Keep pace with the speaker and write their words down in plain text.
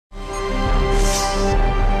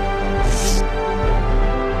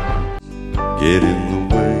get in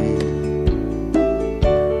the way.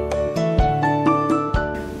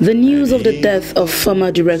 The news of the death of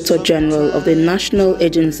former Director General of the National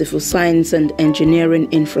Agency for Science and Engineering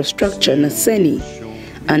Infrastructure, NASENI,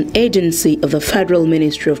 an agency of the Federal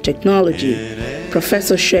Ministry of Technology,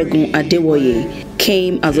 Professor Segun Adewoye,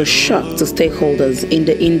 came as a shock to stakeholders in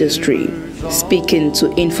the industry. Speaking to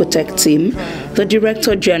Infotech team, the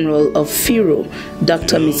Director General of FIRO,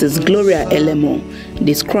 Dr. Mrs. Gloria Elemo,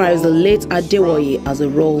 describes the late Adewoye as a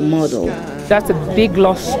role model. That's a big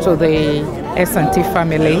loss to the S&T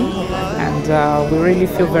family, and we really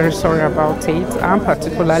feel very sorry about it. I'm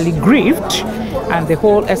particularly grieved, and the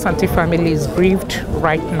whole S&T family is grieved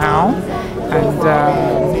right now, and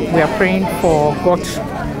we are praying for God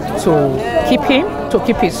to keep him, to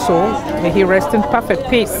keep his soul. May he rest in perfect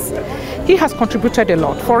peace. He has contributed a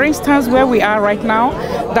lot. For instance, where we are right now,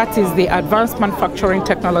 that is the Advanced Manufacturing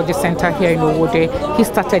Technology Center here in Owode. He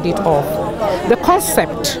started it off. The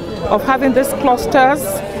concept of having these clusters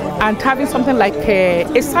and having something like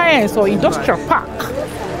a science or industrial park,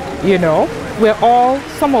 you know, were all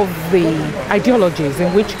some of the ideologies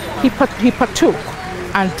in which he partook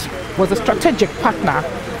and was a strategic partner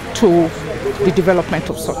to the development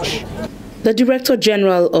of such. The Director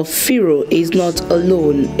General of FIRO is not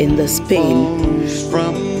alone in this pain.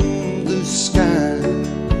 From the sky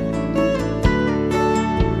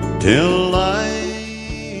till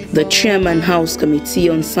the Chairman House Committee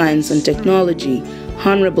on Science and Technology,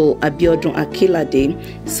 Honorable Abiodun Akilade,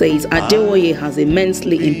 says Adewoye has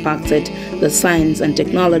immensely impacted the science and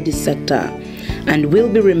technology sector and will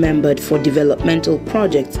be remembered for developmental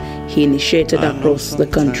projects he initiated across the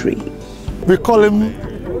country. We call him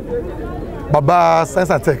Baba Science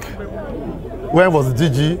and Tech. When he was the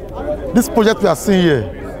DG, this project we are seeing here,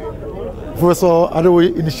 Professor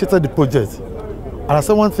Adewoye initiated the project. And I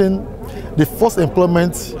said one thing, the first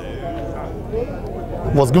employment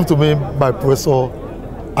was given to me by Professor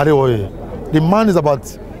Adewoye. The man is about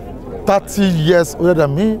 30 years older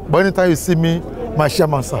than me, but anytime you see me, my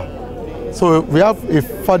chairman, sir. So we have a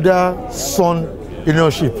father-son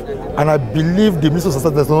relationship, and I believe the Ministry of Science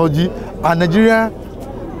and Technology and Nigeria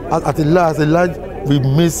at a large, we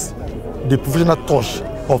miss the professional touch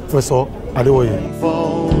of Professor Adewoye.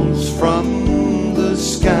 falls from the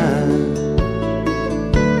sky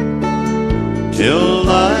till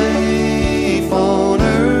life on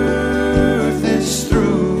earth is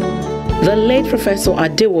through. The late Professor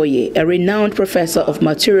Adewoye, a renowned professor of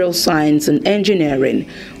material science and engineering,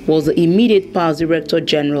 was the immediate past Director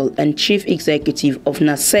General and Chief Executive of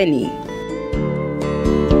NASENI.